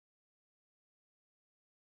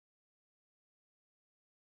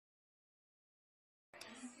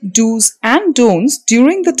Do's and don'ts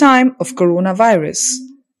during the time of coronavirus.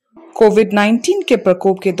 कोविड-19 के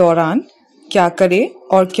प्रकोप के दौरान क्या करें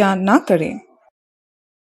और क्या ना करें?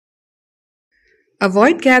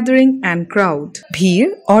 Avoid gathering and crowd. भीड़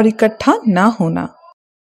और इकट्ठा ना होना.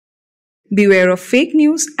 Beware of fake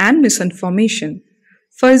news and misinformation.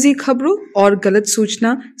 फर्जी खबरों और गलत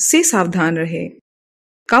सूचना से सावधान रहे.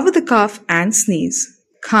 Cover the cough and sneeze.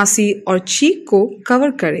 खांसी और छींक को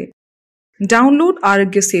कवर करें. Download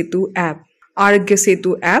Aarogya Setu app. Aarogya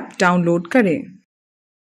Setu app download करें.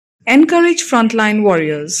 Encourage frontline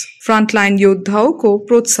warriors. फ्रंटलाइन योद्धाओं को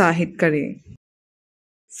प्रोत्साहित करें.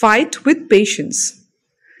 Fight with patience.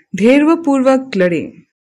 धैर्यपूर्वक लड़ें.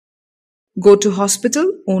 Go to hospital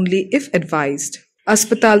only if advised.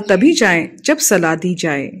 अस्पताल तभी जाएं जब सलाह दी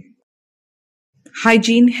जाए.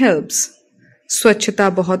 Hygiene helps. स्वच्छता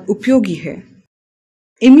बहुत उपयोगी है.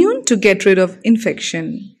 Immune to get rid of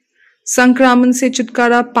infection. संक्रमण से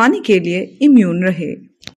छुटकारा पाने के लिए इम्यून रहे.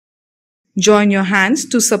 Join your hands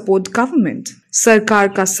to support government. सरकार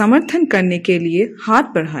का समर्थन करने के लिए हाथ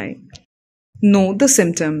बढ़ाएं. Know the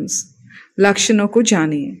symptoms. लक्षणों को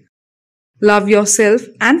जानिए. Love yourself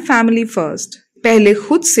and family first. पहले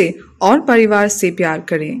खुद से और परिवार से प्यार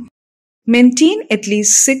करें. Maintain at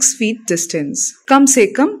least 6 feet distance. कम से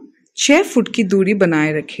कम 6 फुट की दूरी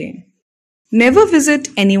बनाए रखें. Never visit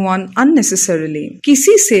anyone unnecessarily.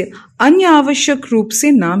 किसी से अन्य आवश्यक रूप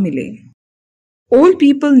से ना मिले. Old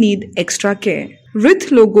people need extra care. वृद्ध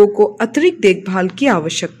लोगों को अतिरिक्त देखभाल की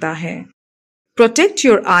आवश्यकता है. Protect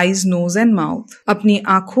your eyes, nose and mouth. अपनी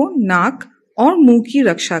आंखों, नाक और मुंह की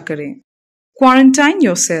रक्षा करें. Quarantine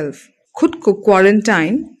yourself. खुद को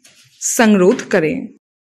क्वारंटाइन संरोध करें.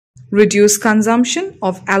 Reduce consumption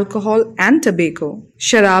of alcohol and tobacco.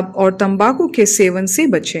 शराब और तंबाकू के सेवन से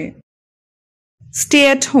बचें.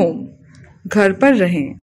 Stay at home. घर पर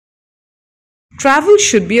रहें. Travel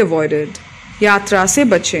should be avoided. यात्रा से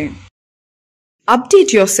बचें.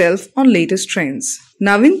 Update yourself on latest trends.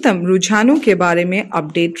 नवीनतम रुझानों के बारे में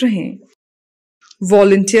अपडेट रहें.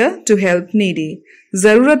 Volunteer to help needy.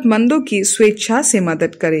 जरूरतमंदों की स्वेच्छा से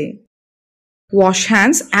मदद करें. Wash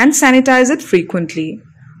hands and sanitize it frequently.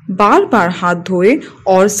 बार बार हाथ धोएं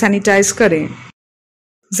और सैनिटाइज करें.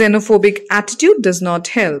 Xenophobic attitude does not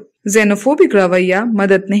help. Xenophobic रवैया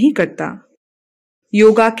मदद नहीं करता.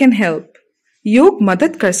 Yoga can help. योग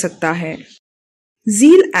मदद कर सकता है.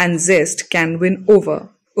 Zeal and zest can win over.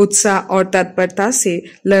 उत्साह और तत्परता से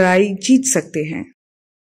लड़ाई जीत सकते हैं.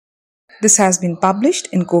 This has been published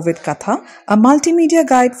in COVID Katha, a multimedia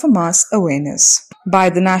guide for mass awareness by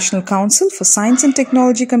the National Council for Science and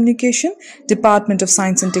Technology Communication, Department of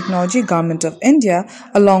Science and Technology, Government of India,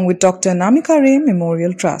 along with Dr. Namika Ray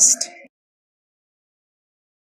Memorial Trust.